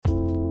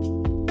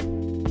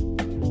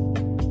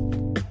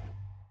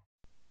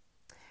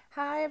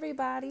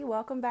everybody.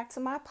 Welcome back to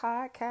my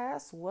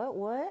podcast.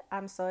 What?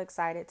 I'm so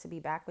excited to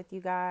be back with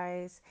you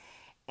guys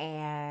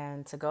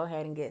and to go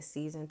ahead and get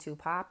season 2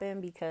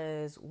 popping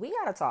because we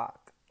got to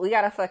talk. We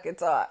got to fucking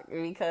talk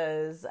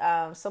because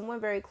someone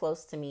very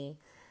close to me,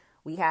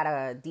 we had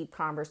a deep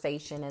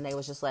conversation and they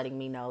was just letting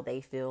me know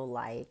they feel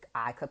like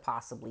I could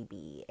possibly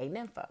be a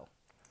nympho.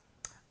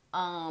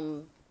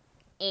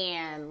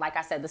 And like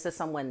I said, this is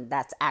someone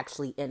that's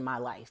actually in my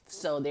life.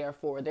 So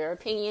therefore their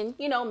opinion,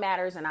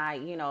 matters, and I,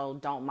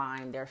 don't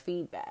mind their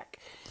feedback.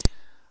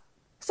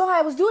 So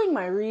I was doing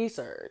my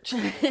research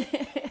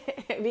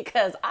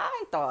because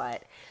I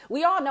thought,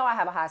 we all know I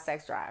have a high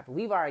sex drive.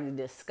 We've already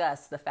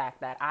discussed the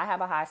fact that I have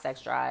a high sex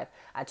drive.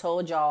 I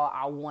told y'all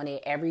I want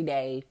it every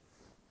day,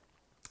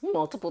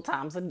 multiple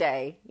times a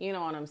day. You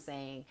know what I'm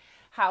saying?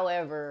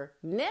 However,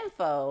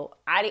 nympho,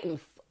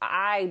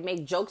 I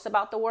make jokes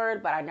about the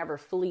word, but I never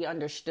fully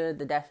understood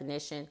the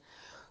definition.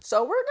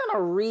 So I'm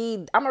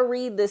going to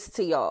read this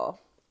to y'all.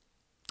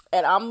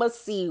 And I'm going to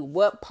see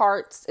what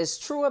parts is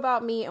true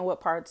about me and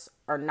what parts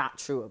are not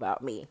true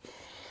about me.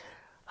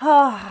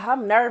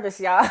 I'm nervous,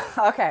 y'all.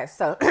 Okay,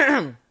 so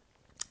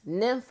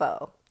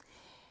nympho,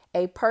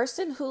 a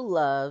person who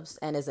loves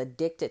and is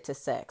addicted to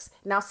sex.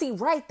 Now, see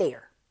right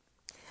there,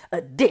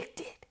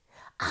 addicted.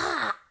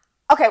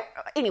 Okay,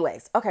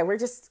 anyways. Okay, we're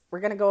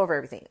going to go over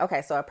everything.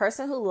 Okay, so a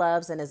person who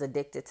loves and is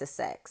addicted to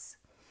sex.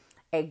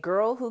 A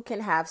girl who can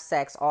have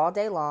sex all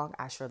day long,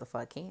 I sure the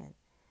fuck can,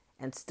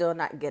 and still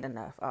not get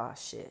enough. Oh,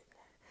 shit.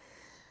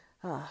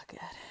 Oh,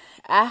 God.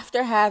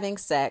 After having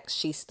sex,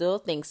 she still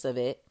thinks of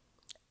it,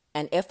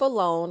 and if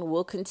alone,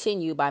 will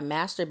continue by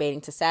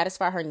masturbating to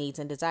satisfy her needs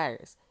and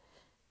desires.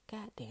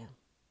 God damn.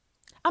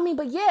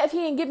 But yeah, if he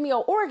didn't give me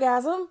an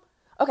orgasm.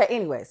 Okay,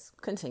 anyways,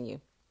 continue.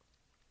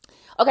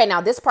 Okay,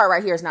 now this part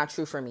right here is not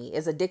true for me.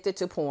 Is addicted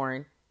to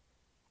porn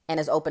and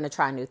is open to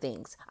try new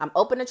things. I'm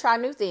open to try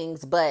new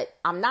things, but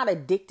I'm not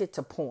addicted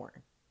to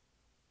porn.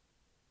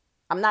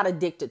 I'm not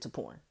addicted to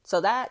porn. So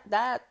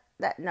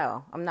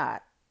no, I'm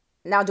not.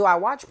 Now, do I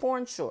watch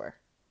porn? Sure.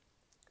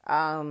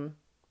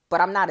 But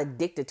I'm not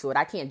addicted to it.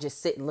 I can't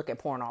just sit and look at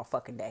porn all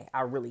fucking day.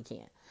 I really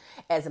can't.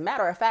 As a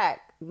matter of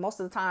fact, most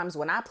of the times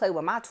when I play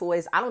with my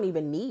toys, I don't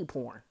even need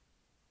porn.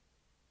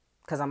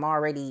 Because I'm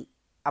already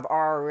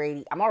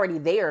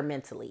there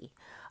mentally.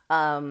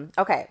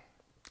 Okay.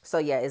 So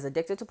yeah, is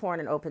addicted to porn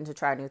and open to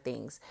try new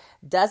things.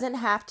 Doesn't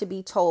have to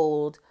be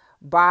told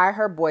by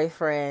her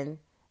boyfriend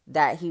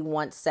that he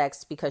wants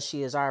sex because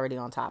she is already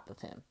on top of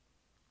him.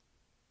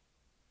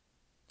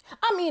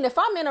 If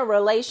I'm in a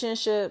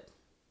relationship,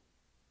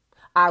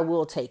 I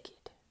will take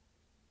it.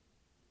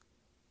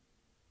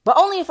 But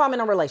only if I'm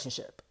in a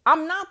relationship.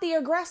 I'm not the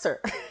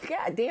aggressor.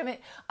 God damn it.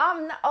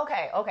 I'm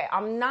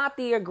not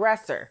the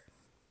aggressor.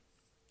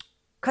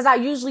 Because I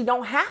usually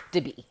don't have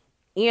to be,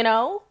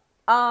 but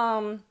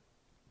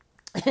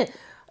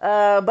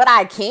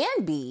I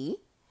can be.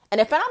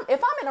 And if I'm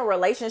in a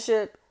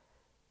relationship,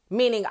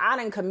 meaning I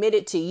done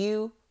committed to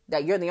you,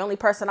 that you're the only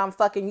person I'm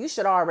fucking, you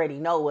should already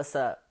know what's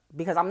up.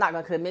 Because I'm not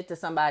going to commit to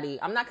somebody.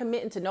 I'm not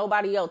committing to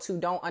nobody else who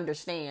don't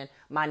understand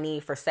my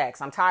need for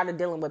sex. I'm tired of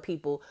dealing with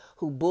people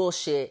who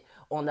bullshit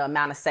on the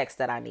amount of sex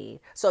that I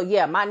need. So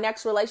yeah, my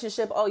next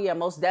relationship, oh yeah,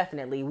 most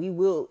definitely. We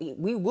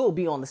will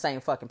be on the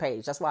same fucking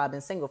page. That's why I've been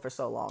single for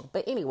so long.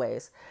 But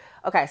anyways,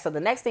 okay, so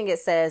the next thing it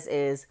says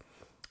is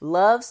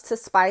loves to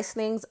spice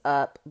things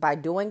up by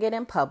doing it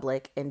in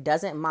public and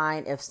doesn't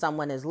mind if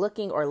someone is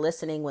looking or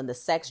listening when the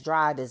sex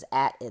drive is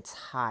at its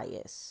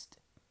highest.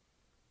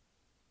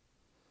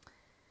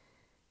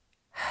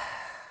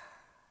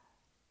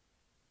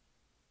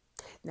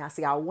 Now,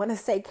 see, I want to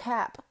say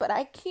cap, but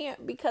I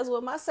can't because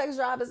when my sex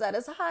drive is at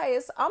its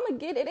highest, I'm going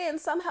to get it in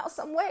somehow,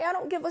 some way. I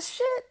don't give a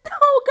shit.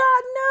 Oh,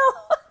 God,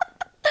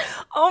 no.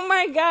 Oh,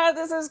 my God,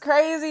 this is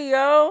crazy,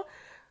 yo.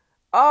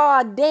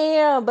 Oh,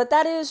 damn, but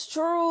that is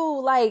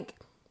true. Like,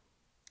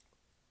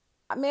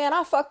 man,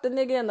 I fucked a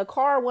nigga in the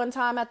car one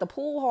time at the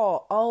pool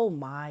hall. Oh,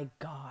 my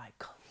God,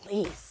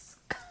 please.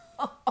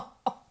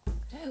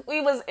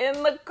 We was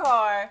in the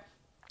car.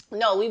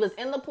 No, we was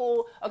in the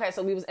pool. Okay,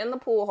 so we was in the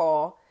pool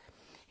hall.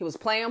 He was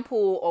playing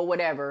pool or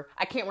whatever.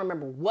 I can't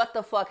remember what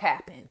the fuck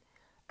happened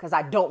because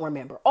I don't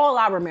remember. All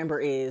I remember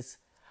is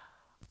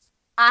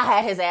I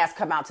had his ass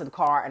come out to the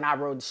car and I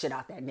rode the shit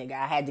out that nigga.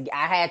 I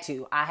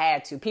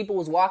had to. People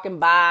was walking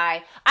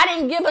by. I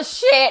didn't give a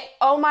shit.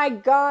 Oh my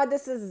God,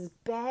 this is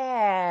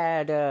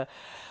bad.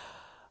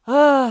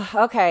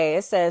 Okay,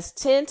 it says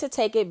tend to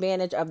take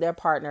advantage of their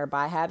partner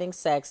by having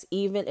sex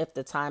even if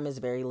the time is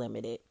very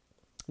limited.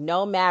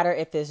 No matter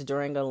if it's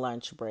during a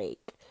lunch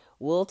break.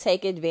 Will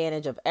take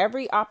advantage of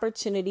every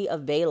opportunity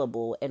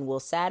available and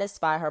will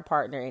satisfy her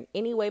partner in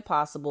any way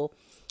possible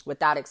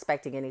without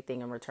expecting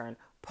anything in return.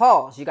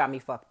 Pause. You got me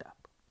fucked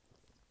up.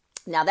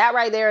 Now that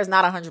right there is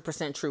not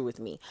 100% true with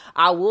me.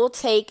 I will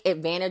take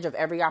advantage of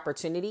every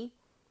opportunity,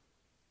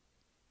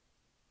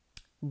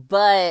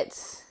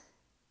 but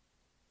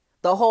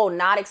the whole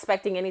not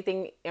expecting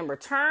anything in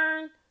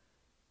return,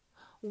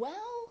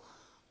 well,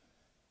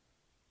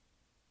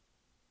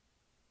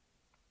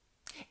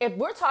 if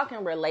we're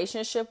talking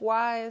relationship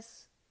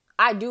wise,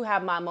 I do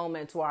have my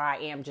moments where I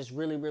am just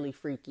really, really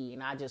freaky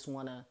and I just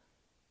want to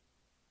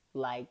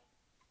like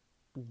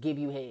give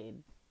you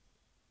head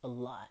a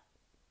lot.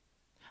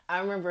 I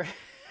remember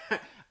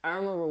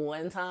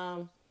one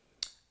time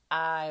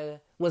I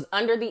was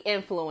under the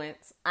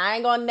influence. I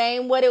ain't gonna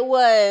name what it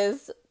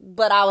was,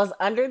 but I was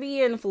under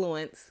the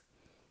influence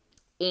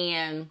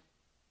and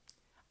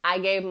I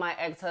gave my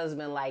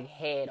ex-husband like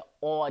head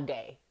all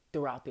day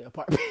throughout the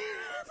apartment.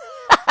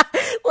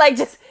 Like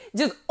just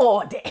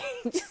all day.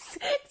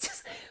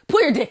 just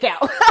pull your dick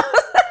out.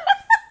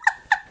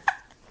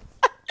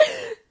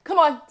 Come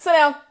on, sit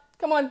down.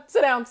 Come on,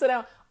 sit down.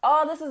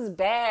 Oh, this is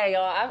bad,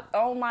 y'all.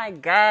 Oh my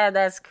God,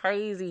 that's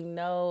crazy.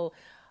 No.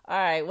 All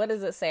right, what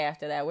does it say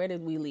after that? Where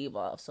did we leave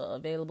off? So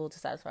available to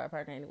satisfy our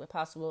partner any way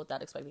possible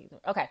without expecting.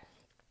 Okay.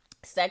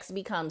 Sex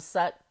becomes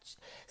such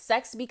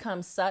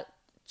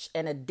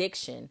an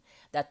addiction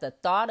that the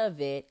thought of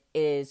it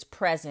is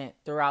present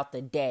throughout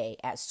the day,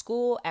 at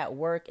school, at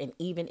work, and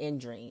even in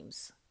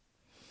dreams.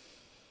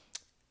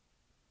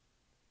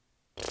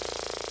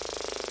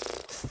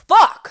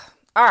 Fuck.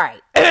 All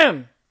right.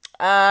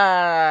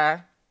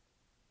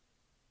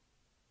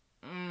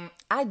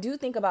 I do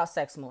think about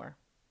sex more.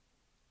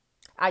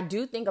 I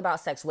do think about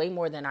sex way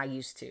more than I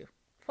used to.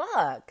 Fuck.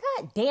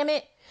 God damn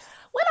it.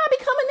 When I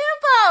become an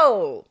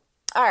info.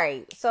 All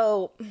right.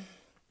 So,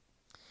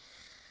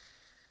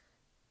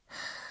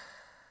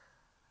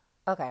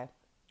 okay.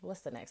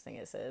 What's the next thing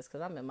it says?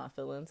 Because I'm in my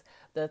feelings.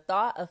 The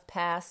thought of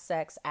past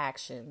sex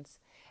actions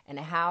and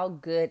how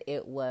good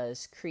it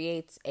was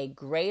creates a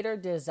greater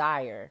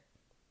desire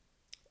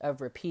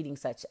of repeating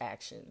such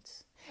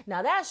actions.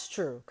 Now, that's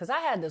true. Because I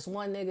had this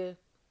one nigga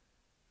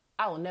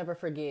I will never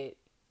forget.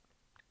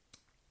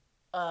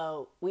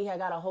 We had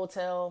got a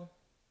hotel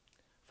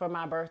for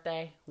my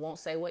birthday. Won't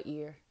say what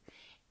year.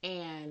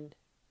 And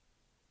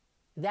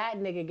that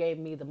nigga gave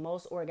me the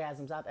most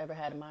orgasms I've ever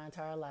had in my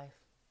entire life.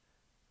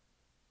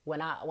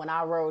 When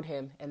I rode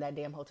him in that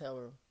damn hotel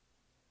room.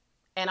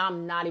 And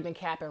I'm not even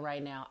capping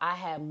right now. I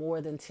had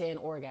more than 10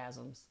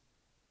 orgasms.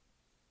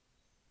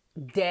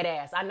 Dead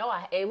ass. I know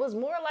it was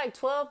more like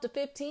 12 to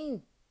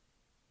 15.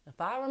 If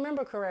I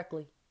remember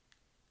correctly.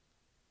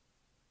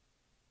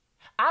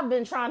 I've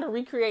been trying to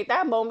recreate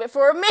that moment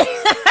for a minute.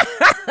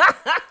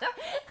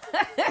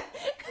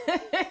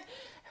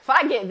 If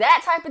I get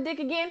that type of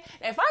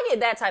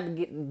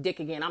dick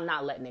again, I'm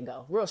not letting it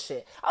go. Real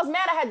shit. I was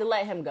mad I had to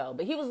let him go,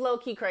 but he was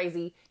low-key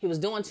crazy. He was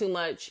doing too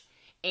much,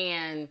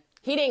 and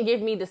he didn't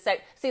give me the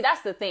sex. See,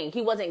 that's the thing.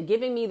 He wasn't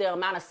giving me the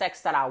amount of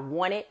sex that I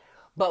wanted,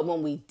 but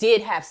when we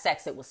did have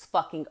sex, it was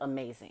fucking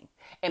amazing.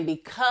 And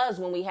because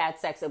when we had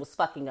sex, it was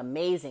fucking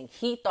amazing,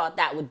 he thought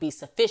that would be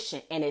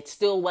sufficient, and it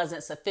still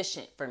wasn't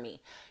sufficient for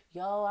me.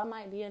 Yo, I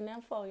might be a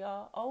nympho,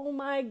 y'all. Oh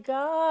my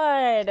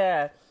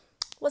God.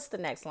 What's the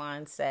next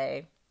line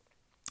say?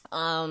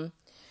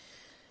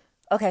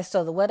 Okay,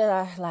 so what did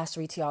I last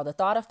read to y'all? The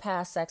thought of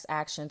past sex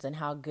actions and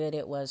how good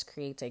it was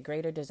creates a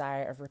greater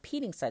desire of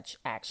repeating such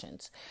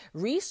actions.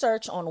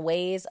 Research on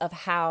ways of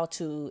how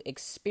to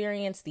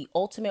experience the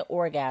ultimate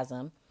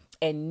orgasm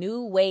and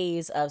new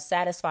ways of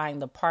satisfying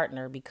the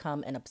partner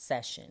become an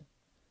obsession.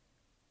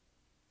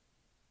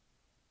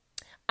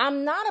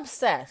 I'm not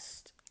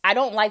obsessed. I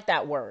don't like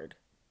that word.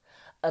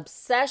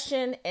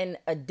 Obsession and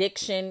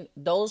addiction,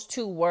 those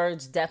two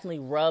words definitely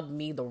rub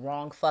me the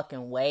wrong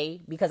fucking way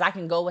because I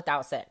can go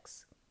without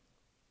sex.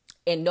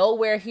 And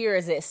nowhere here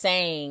is it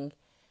saying,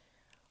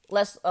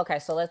 let's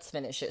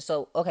finish it.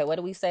 So, okay, what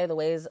do we say? The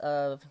ways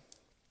of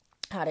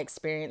how to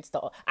experience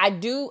I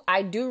do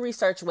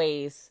research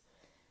ways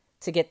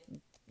to get,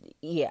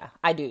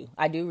 I do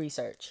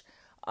research.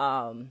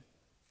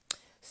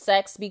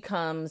 Sex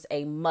becomes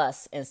a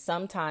must and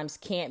sometimes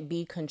can't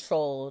be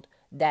controlled.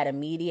 That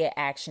immediate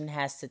action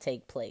has to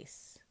take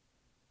place.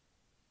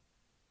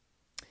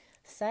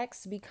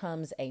 Sex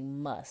becomes a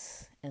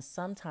must and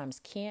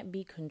sometimes can't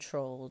be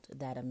controlled.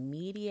 That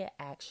immediate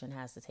action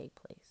has to take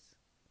place.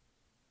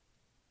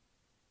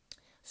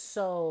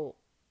 So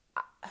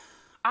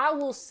I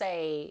will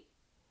say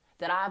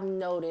that I've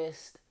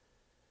noticed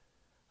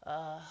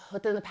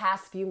within the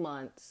past few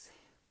months,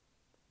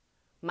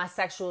 my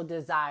sexual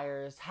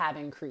desires have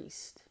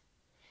increased.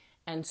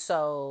 And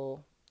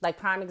so, like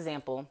prime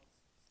example,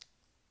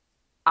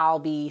 I'll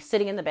be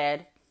sitting in the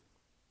bed,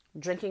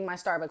 drinking my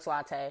Starbucks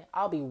latte.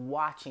 I'll be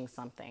watching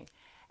something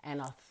and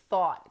a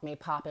thought may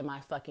pop in my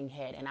fucking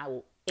head and I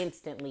will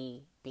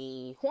instantly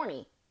be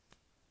horny.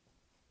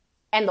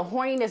 And the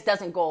horniness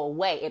doesn't go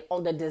away.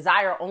 The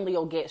desire only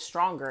will get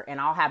stronger and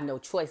I'll have no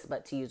choice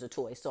but to use a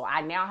toy. So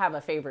I now have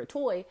a favorite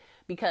toy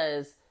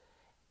because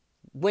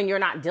when you're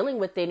not dealing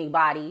with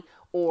anybody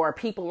or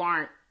people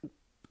aren't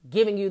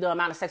giving you the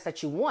amount of sex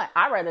that you want,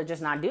 I'd rather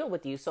just not deal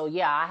with you. So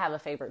yeah, I have a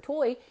favorite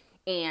toy.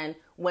 And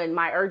when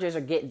my urges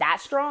get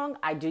that strong,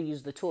 I do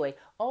use the toy.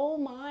 Oh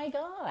my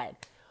God.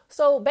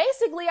 So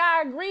basically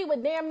I agree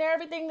with damn near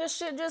everything this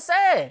shit just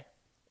said.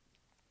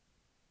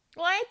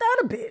 Well, ain't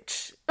that a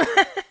bitch?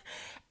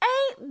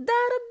 Ain't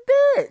that a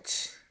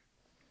bitch?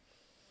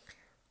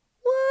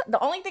 What? The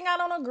only thing I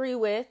don't agree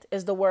with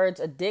is the words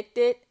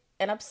addicted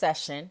and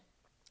obsession.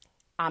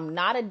 I'm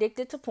not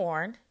addicted to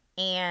porn.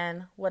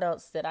 And what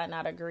else did I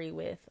not agree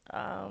with?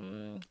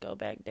 Go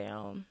back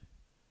down.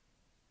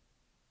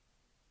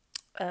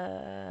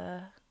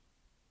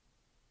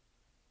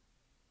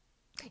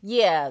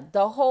 Yeah,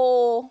 the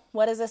whole,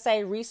 what does it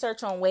say?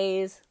 Research on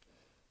ways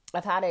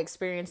of how to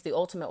experience the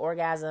ultimate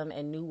orgasm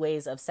and new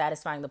ways of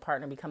satisfying the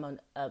partner become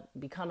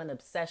an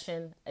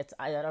obsession.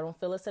 I don't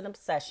feel it's an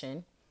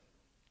obsession.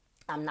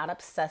 I'm not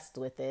obsessed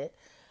with it.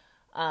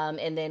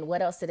 And then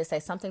what else did it say?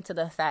 Something to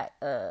the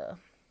fact,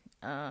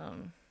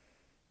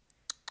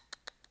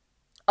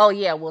 oh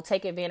yeah, we'll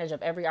take advantage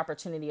of every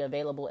opportunity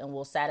available and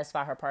will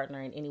satisfy her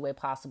partner in any way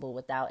possible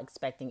without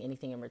expecting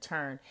anything in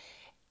return.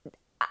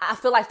 I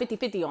feel like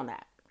 50-50 on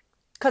that.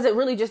 Because it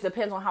really just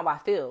depends on how I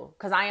feel.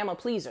 Because I am a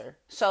pleaser.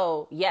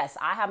 So, yes,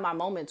 I have my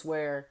moments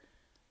where,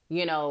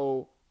 you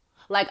know,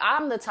 like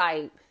I'm the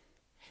type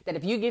that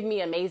if you give me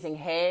amazing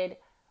head,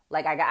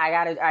 like I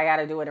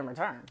gotta do it in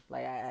return.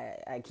 Like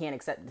I can't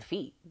accept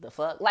defeat. The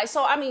fuck? Like,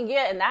 so, I mean,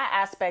 yeah, in that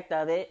aspect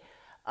of it.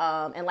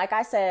 And like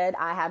I said,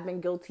 I have been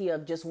guilty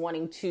of just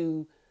wanting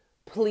to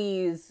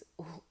please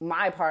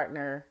my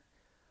partner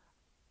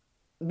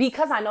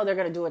because I know they're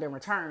going to do it in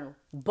return,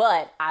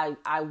 but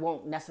I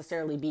won't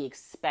necessarily be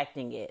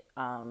expecting it.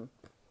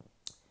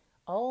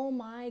 Oh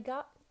my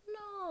God.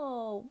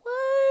 No.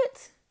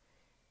 What?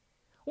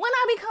 When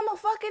I become a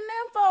fucking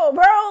nympho,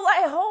 bro,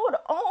 like, hold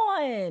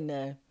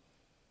on.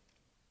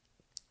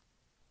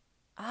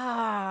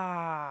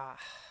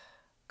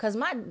 Because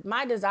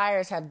my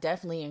desires have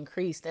definitely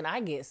increased, and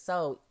I get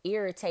so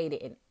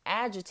irritated and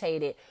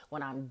agitated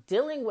when I'm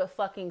dealing with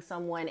fucking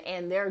someone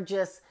and they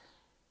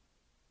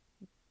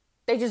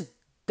just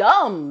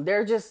dumb.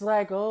 They're just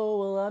like, oh,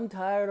 well, I'm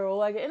tired or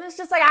like, and it's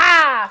just like,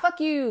 fuck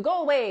you,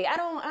 go away. I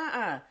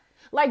don't,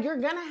 Like, you're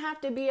gonna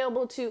have to be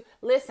able to,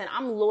 listen,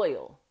 I'm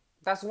loyal.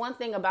 That's one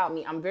thing about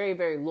me. I'm very,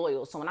 very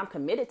loyal. So when I'm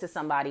committed to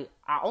somebody,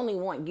 I only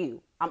want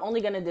you. I'm only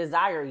gonna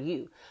desire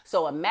you.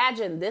 So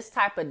imagine this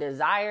type of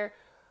desire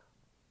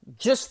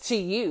just to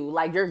you.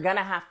 Like, you're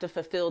gonna have to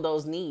fulfill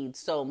those needs.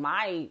 So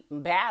my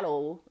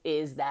battle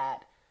is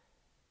that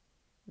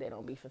they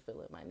don't be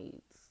fulfilling my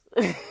needs.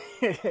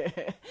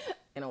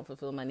 They don't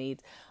fulfill my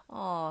needs.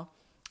 Oh,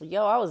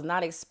 yo, I was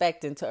not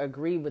expecting to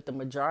agree with the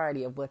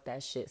majority of what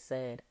that shit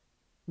said.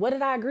 What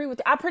did I agree with?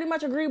 I pretty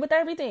much agree with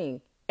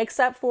everything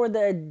except for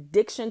the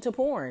addiction to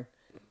porn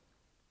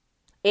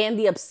and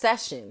the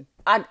obsession.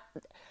 I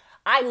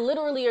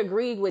literally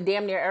agreed with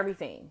damn near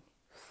everything.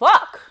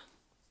 Fuck.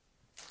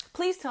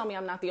 Please tell me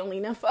I'm not the only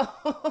nympho.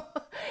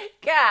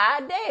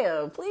 God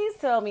damn. Please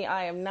tell me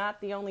I am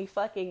not the only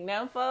fucking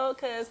nympho,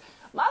 because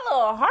my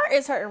little heart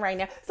is hurting right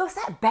now. So is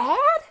that bad?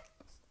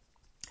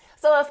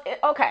 So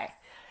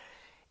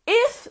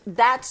if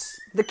that's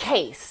the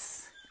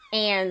case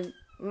and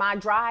my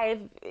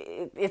drive,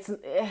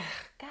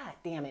 God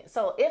damn it.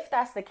 So if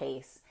that's the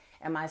case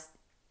and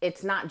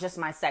it's not just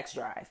my sex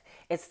drive,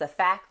 it's the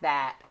fact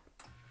that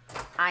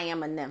I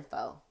am a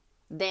nympho,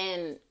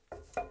 then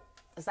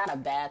is that a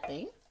bad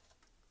thing?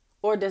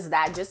 Or does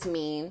that just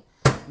mean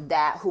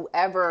that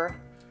whoever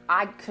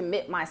I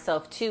commit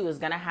myself to is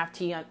going to have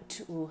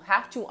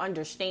to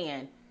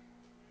understand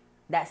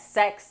that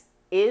sex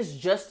is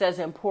just as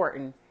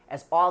important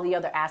as all the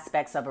other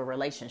aspects of a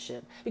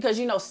relationship? Because,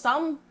 you know,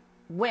 some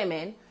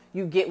women,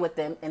 you get with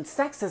them and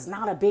sex is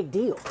not a big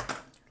deal.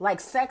 Like,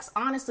 sex,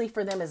 honestly,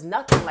 for them is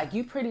nothing. Like,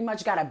 you pretty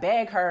much got to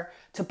beg her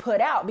to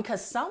put out,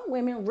 because some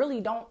women really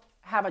don't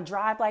have a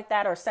drive like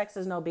that, or sex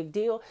is no big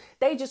deal.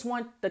 They just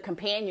want the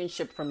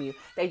companionship from you.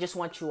 They just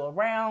want you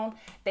around.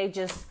 They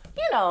just,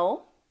 you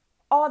know,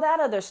 all that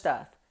other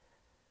stuff.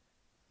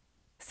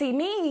 See,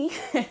 me,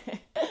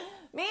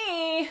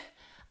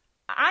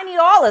 I need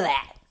all of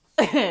that.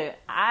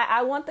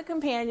 I want the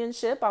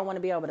companionship. I want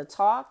to be able to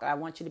talk. I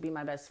want you to be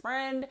my best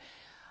friend.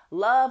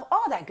 Love,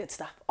 all that good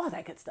stuff.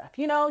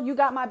 You know, you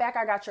got my back,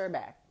 I got your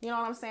back. You know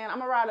what I'm saying?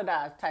 I'm a ride or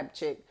die type of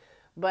chick,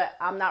 but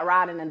I'm not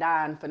riding and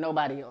dying for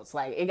nobody else.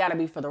 Like, it got to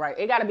be for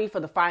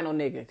the final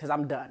nigga, because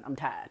I'm done. I'm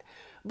tired.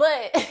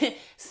 But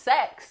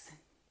sex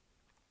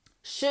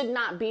should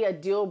not be a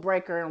deal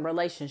breaker in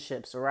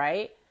relationships,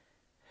 right?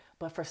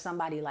 But for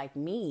somebody like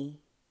me,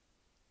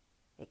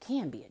 it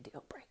can be a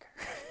deal breaker.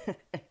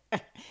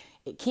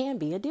 It can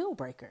be a deal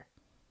breaker.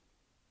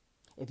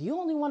 If you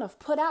only want to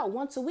put out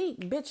once a week,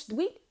 bitch,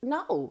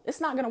 no,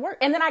 it's not going to work.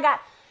 And then I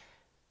got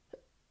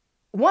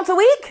once a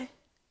week,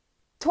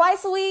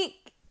 twice a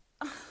week.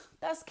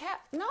 That's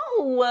cap.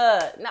 No,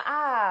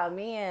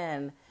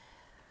 man.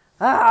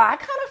 I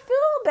kind of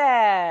feel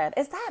bad.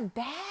 Is that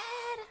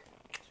bad?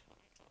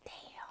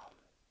 Damn.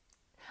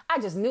 I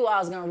just knew I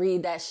was going to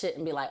read that shit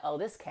and be like, oh,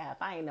 this cap.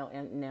 I ain't no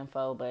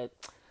nympho, but,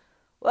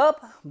 well,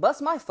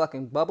 bust my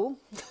fucking bubble.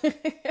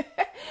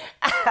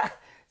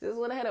 Just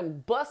went ahead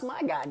and bust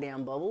my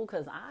goddamn bubble,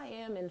 because I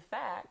am, in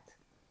fact,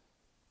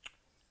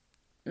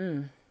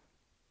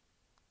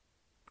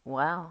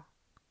 wow.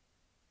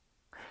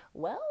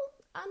 Well,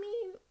 I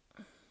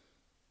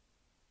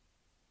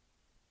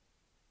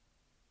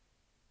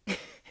mean,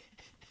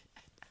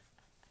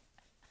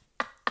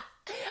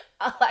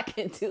 all I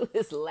can do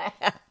is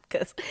laugh.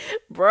 Cause,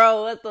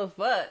 bro, what the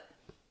fuck?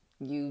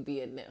 You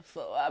be a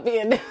nympho, I be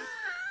a nympho.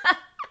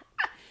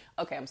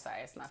 Okay, I'm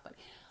sorry, it's not funny.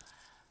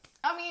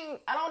 I mean,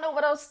 I don't know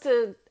what else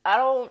to,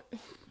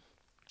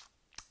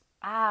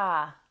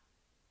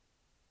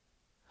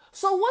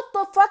 So what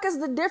the fuck is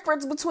the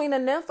difference between a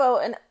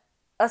nympho and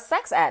a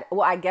sex addict?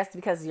 Well, I guess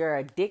because you're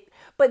addicted.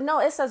 But no,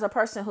 it says a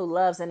person who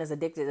loves and is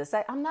addicted to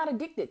sex. I'm not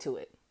addicted to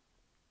it.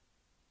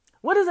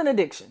 What is an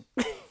addiction?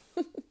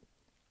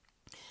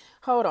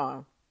 Hold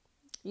on.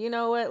 You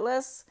know what?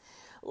 Let's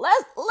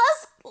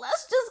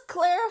just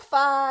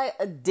clarify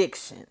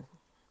addiction.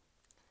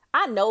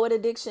 I know what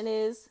addiction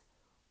is,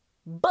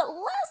 but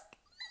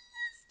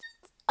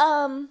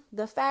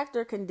the fact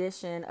or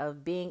condition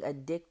of being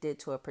addicted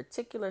to a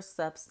particular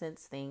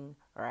substance, thing,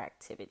 or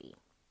activity.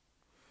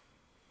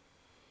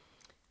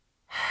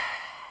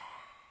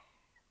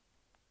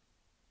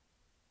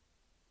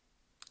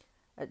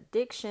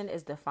 Addiction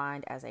is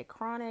defined as a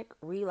chronic,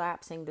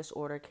 relapsing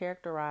disorder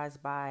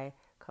characterized by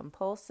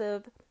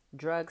compulsive,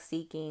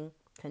 drug-seeking,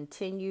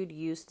 continued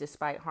use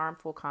despite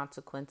harmful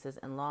consequences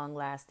and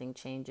long-lasting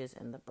changes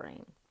in the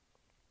brain.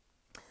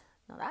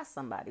 Now, that's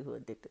somebody who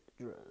addicted to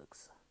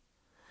drugs.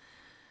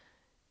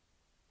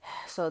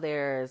 So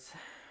there's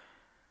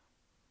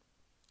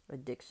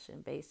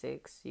addiction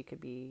basics. You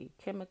could be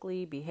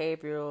chemically,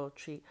 behavioral,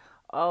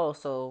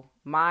 so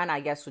mine, I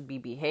guess, would be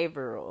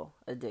behavioral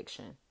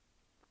addiction.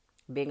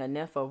 Being a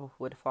nympho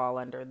would fall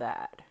under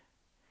that.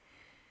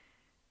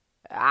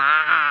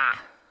 I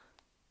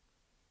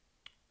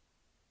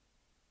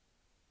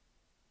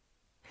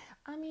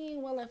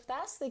mean, well, if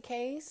that's the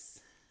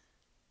case,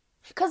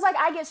 because like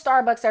I get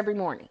Starbucks every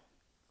morning,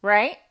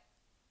 right?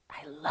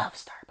 I love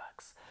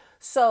Starbucks.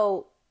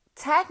 So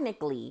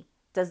technically,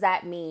 does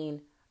that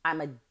mean I'm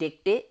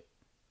addicted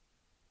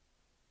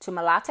to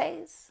my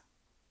lattes?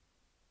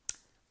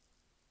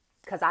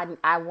 Because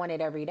I want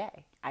it every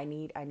day. I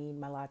need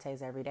my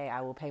lattes every day.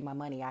 I will pay my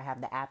money. I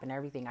have the app and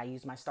everything. I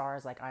use my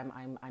stars. Like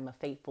I'm a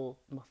faithful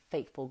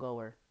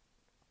goer.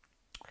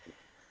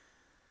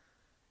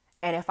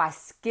 And if I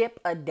skip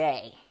a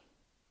day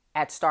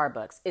at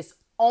Starbucks, it's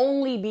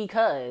only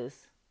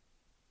because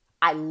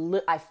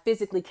I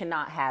physically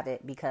cannot have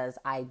it because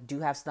I do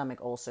have stomach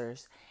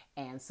ulcers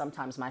and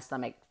sometimes my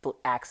stomach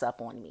acts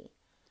up on me.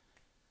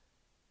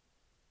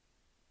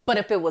 But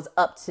if it was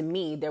up to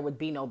me, there would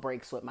be no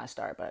breaks with my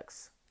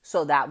Starbucks.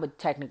 So that would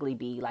technically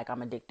be like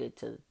I'm addicted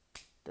to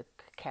the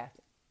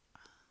caffeine.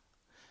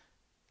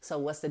 So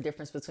what's the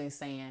difference between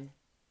saying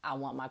I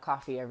want my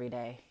coffee every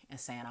day and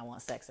saying I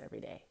want sex every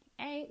day?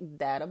 Ain't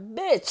that a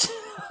bitch?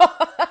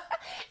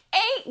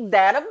 Ain't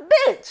that a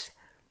bitch?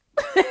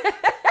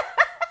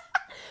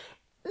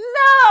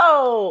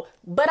 No,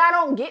 but I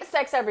don't get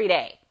sex every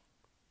day.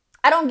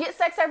 I don't get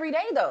sex every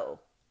day though.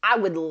 I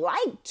would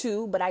like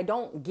to, but I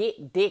don't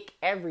get dick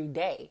every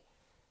day.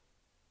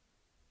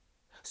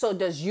 So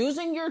does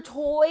using your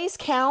toys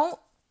count?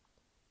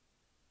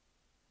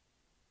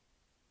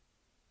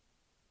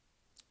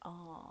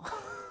 Oh,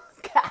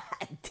 god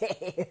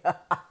damn.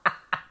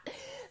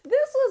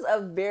 This was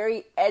a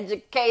very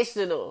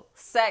educational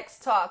sex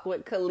talk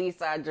with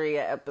Khalees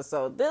Andrea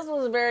episode. This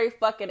was very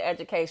fucking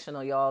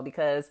educational, y'all,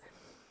 because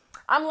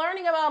I'm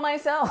learning about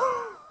myself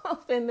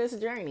in this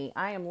journey.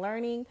 I am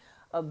learning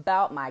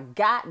about my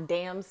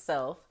goddamn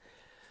self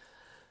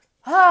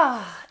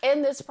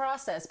in this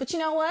process. But you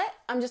know what?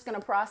 I'm just going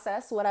to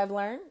process what I've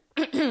learned.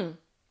 I'm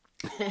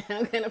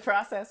going to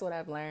process what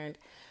I've learned.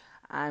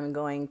 I'm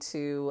going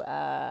to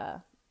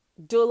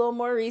do a little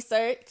more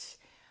research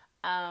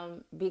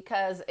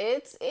because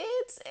it's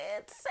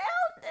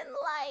sounding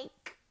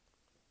like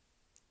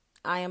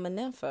I am a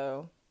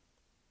nympho.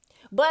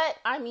 But,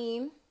 I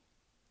mean,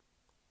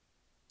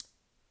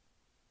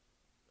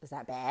 is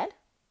that bad?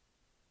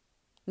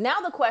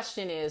 Now the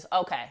question is,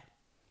 okay,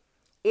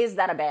 is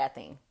that a bad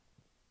thing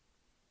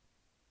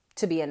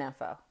to be a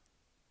nympho?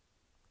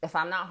 If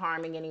I'm not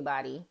harming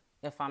anybody,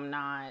 if I'm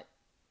not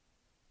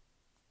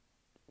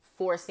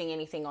forcing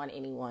anything on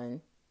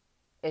anyone,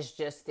 it's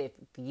just if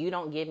you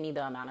don't give me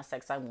the amount of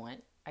sex I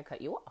want, I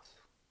cut you off.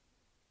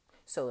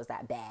 So is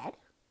that bad?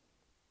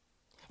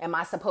 Am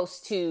I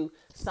supposed to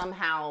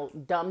somehow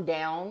dumb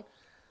down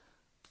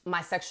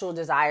my sexual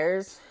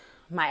desires,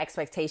 my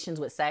expectations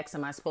with sex?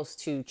 Am I supposed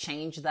to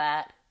change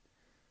that?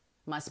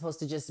 Am I supposed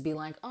to just be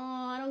like, oh,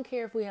 I don't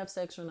care if we have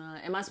sex or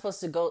not? Am I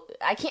supposed to go?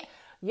 I can't.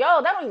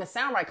 Yo, that don't even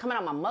sound right coming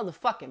out my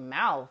motherfucking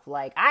mouth.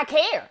 Like, I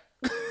care.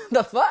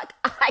 The fuck?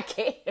 I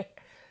care.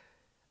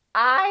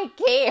 I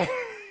care.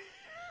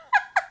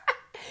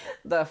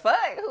 The fuck?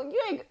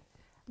 You ain't.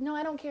 No,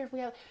 I don't care if we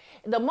have.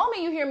 The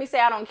moment you hear me say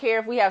I don't care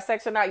if we have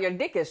sex or not, your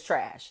dick is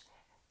trash.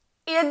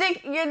 Your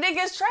dick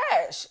is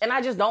trash. And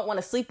I just don't want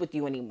to sleep with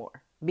you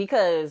anymore.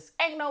 Because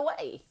ain't no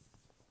way.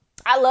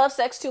 I love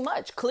sex too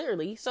much,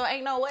 clearly. So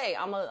ain't no way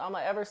I'm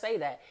gonna ever say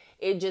that.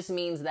 It just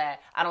means that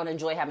I don't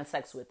enjoy having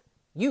sex with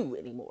you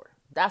anymore.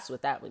 That's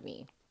what that would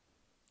mean.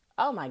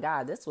 Oh my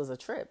God, this was a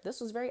trip.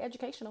 This was very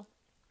educational.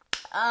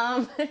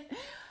 What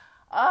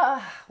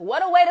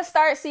a way to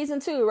start season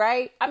 2,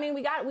 right? I mean,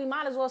 we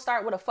might as well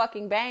start with a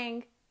fucking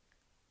bang.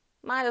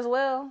 Might as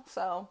well.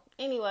 So,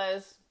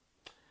 anyways,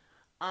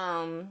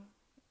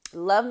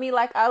 love me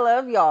like I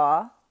love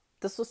y'all.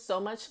 This was so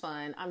much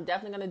fun. I'm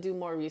definitely going to do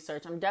more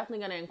research. I'm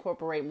definitely going to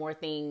incorporate more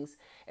things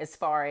as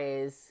far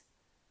as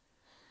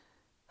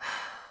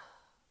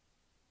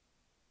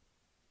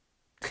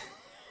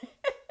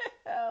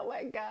oh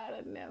my God,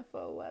 a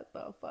nympho. What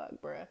the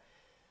fuck, bruh?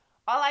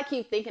 All I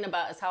keep thinking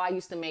about is how I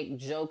used to make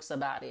jokes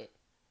about it.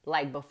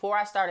 Like before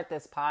I started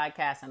this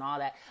podcast and all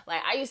that,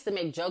 like I used to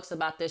make jokes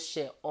about this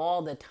shit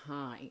all the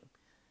time.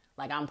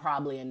 Like I'm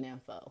probably a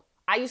nympho.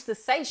 I used to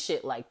say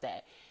shit like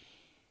that.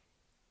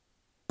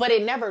 But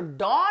it never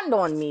dawned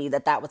on me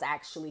that that was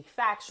actually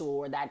factual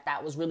or that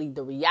that was really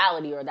the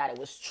reality or that it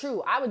was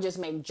true. I would just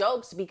make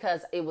jokes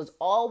because it was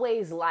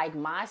always like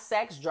my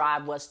sex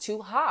drive was too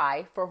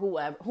high for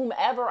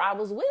whomever I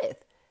was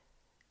with.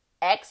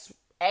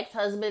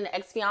 Ex-husband,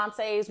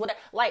 ex-fiancés, whatever.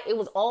 Like it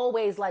was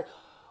always like,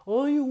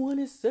 all you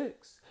want is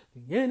sex.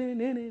 And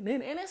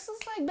it's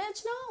just like,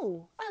 bitch,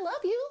 no. I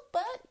love you,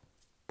 but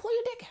pull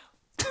your dick out.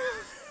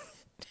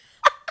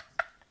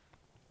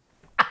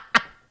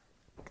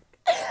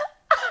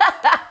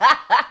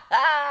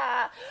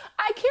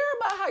 I care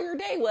about how your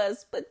day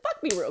was, but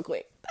fuck me real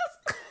quick.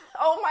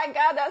 Oh my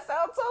God, that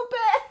sounds so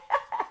bad.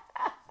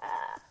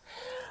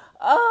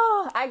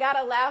 Oh, I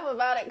gotta laugh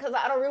about it because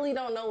I really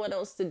don't know what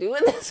else to do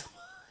in this.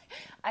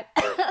 I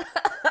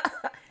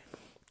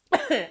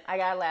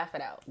gotta laugh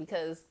it out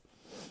because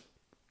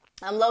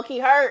I'm low-key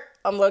hurt.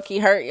 I'm low-key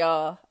hurt,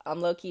 y'all.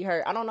 I'm low-key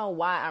hurt. I don't know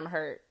why I'm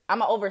hurt.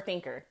 I'm an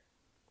overthinker.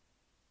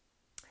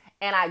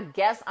 And I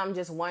guess I'm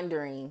just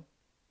wondering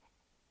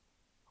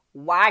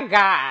why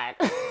God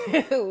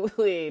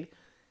would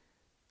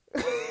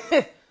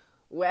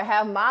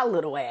have my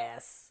little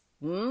ass,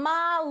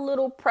 my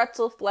little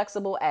pretzel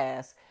flexible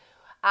ass,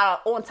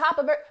 on top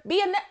of it,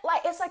 being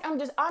like, it's like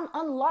I'm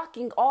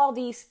unlocking all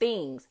these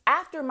things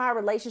after my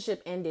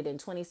relationship ended in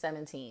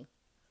 2017.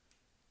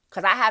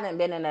 Because I haven't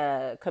been in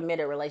a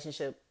committed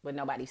relationship with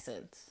nobody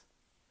since.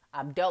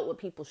 I've dealt with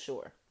people,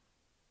 sure.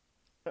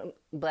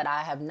 But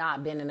I have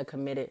not been in a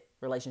committed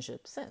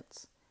relationship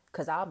since.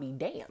 Because I'll be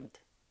damned.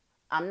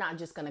 I'm not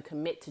just going to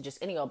commit to just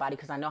any old body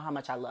because I know how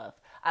much I love.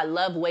 I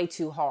love way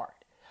too hard.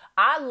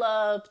 I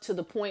love to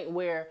the point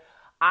where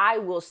I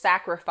will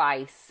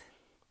sacrifice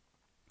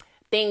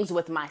things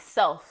with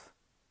myself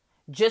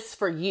just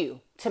for you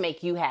to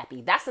make you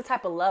happy. That's the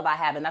type of love I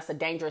have, and that's a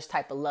dangerous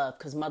type of love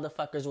because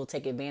motherfuckers will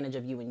take advantage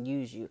of you and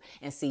use you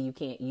and see you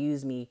can't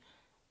use me.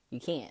 You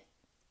can't.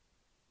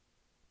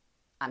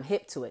 I'm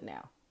hip to it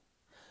now.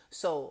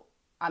 So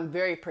I'm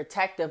very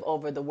protective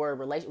over the word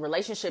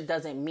relationship.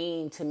 Doesn't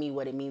mean to me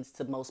what it means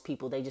to most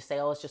people. They just say,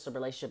 oh, it's just a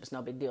relationship. It's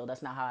no big deal.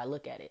 That's not how I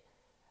look at it.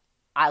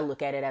 I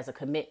look at it as a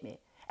commitment,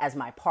 as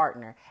my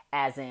partner,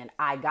 as in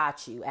I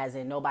got you, as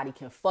in nobody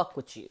can fuck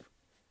with you,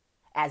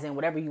 as in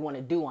whatever you want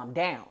to do, I'm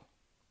down.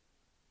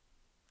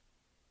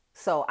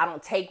 So I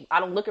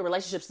don't look at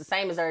relationships the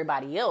same as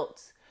everybody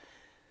else.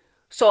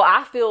 So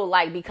I feel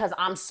like because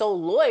I'm so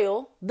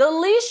loyal, the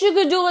least you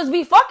could do is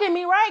be fucking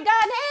me, right?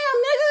 Goddamn,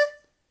 nigga.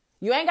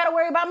 You ain't got to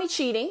worry about me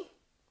cheating.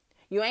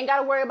 You ain't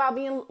got to worry about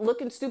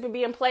looking stupid,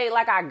 being played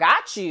like I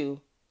got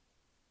you.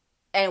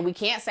 And we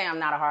can't say I'm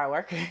not a hard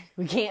worker.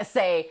 We can't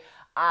say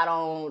I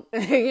don't,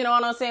 you know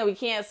what I'm saying? We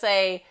can't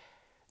say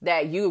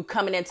that you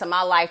coming into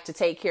my life to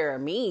take care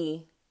of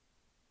me.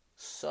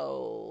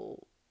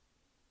 So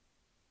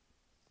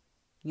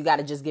you got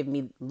to just give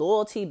me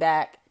loyalty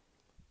back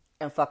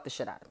and fuck the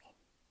shit out of me.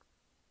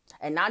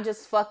 And not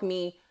just fuck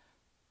me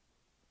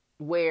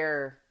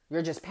where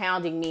you're just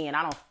pounding me and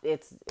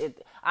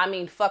I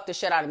mean, fuck the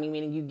shit out of me,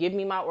 meaning you give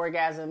me my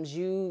orgasms,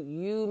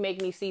 you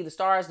make me see the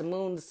stars, the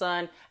moon, the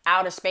sun,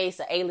 outer space,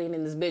 an alien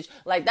in this bitch.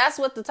 Like that's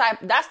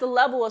the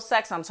level of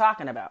sex I'm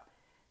talking about.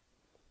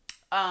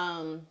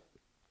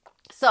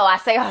 So I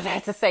say all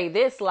that to say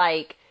this,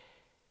 like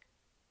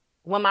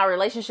when my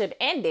relationship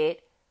ended,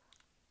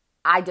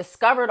 I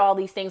discovered all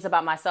these things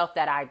about myself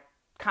that I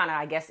kind of,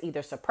 I guess,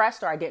 either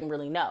suppressed or I didn't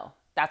really know.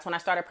 That's when I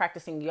started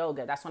practicing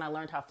yoga. That's when I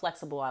learned how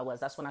flexible I was.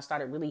 That's when I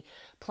started really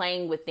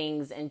playing with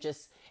things and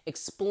just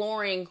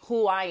exploring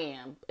who I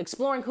am,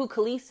 exploring who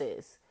Khalees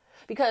is.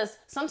 Because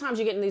sometimes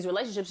you get in these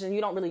relationships and you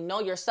don't really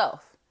know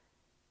yourself.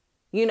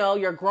 You know,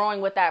 you're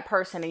growing with that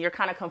person and you're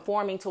kind of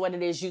conforming to what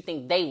it is you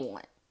think they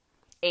want.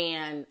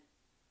 And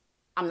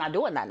I'm not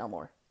doing that no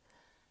more.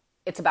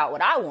 It's about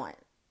what I want.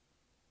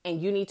 And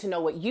you need to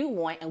know what you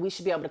want. And we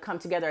should be able to come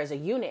together as a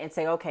unit and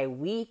say, okay,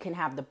 we can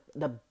have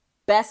the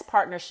best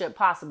partnership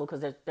possible,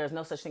 because there's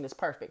no such thing as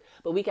perfect,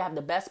 but we can have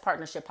the best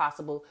partnership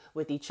possible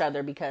with each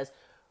other because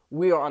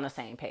we are on the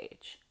same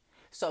page.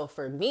 So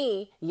for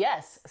me,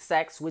 yes,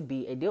 sex would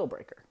be a deal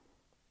breaker.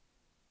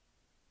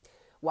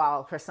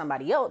 While for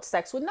somebody else,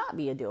 sex would not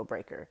be a deal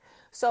breaker.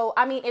 So,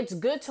 I mean, it's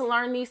good to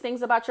learn these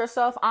things about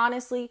yourself,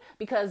 honestly,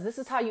 because this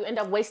is how you end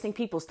up wasting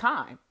people's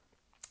time.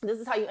 This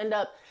is how you end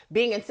up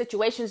being in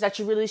situations that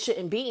you really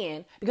shouldn't be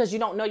in because you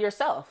don't know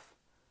yourself.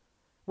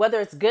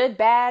 Whether it's good,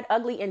 bad,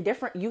 ugly,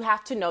 indifferent, you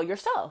have to know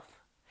yourself.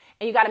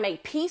 And you got to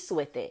make peace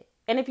with it.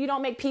 And if you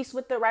don't make peace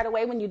with it right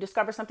away when you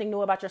discover something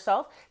new about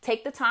yourself,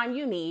 take the time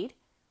you need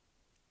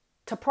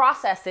to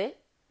process it,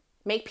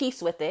 make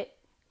peace with it,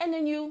 and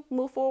then you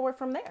move forward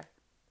from there.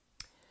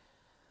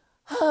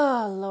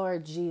 Oh,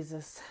 Lord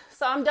Jesus.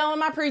 So I'm done with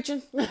my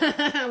preaching.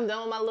 I'm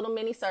done with my little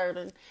mini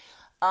sermon.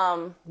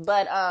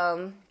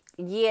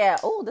 Yeah.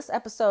 Oh, this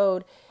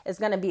episode is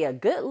going to be a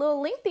good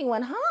little lengthy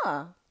one,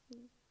 huh?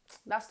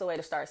 That's the way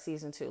to start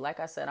season 2. Like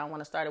I said, I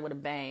want to start it with a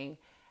bang.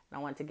 And I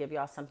want to give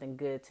y'all something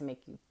good to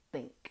make you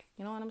think.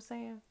 You know what I'm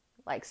saying?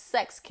 Like,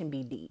 sex can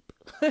be deep.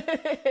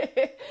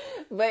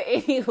 But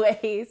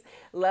anyways,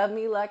 love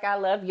me like I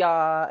love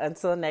y'all.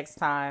 Until next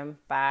time.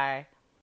 Bye.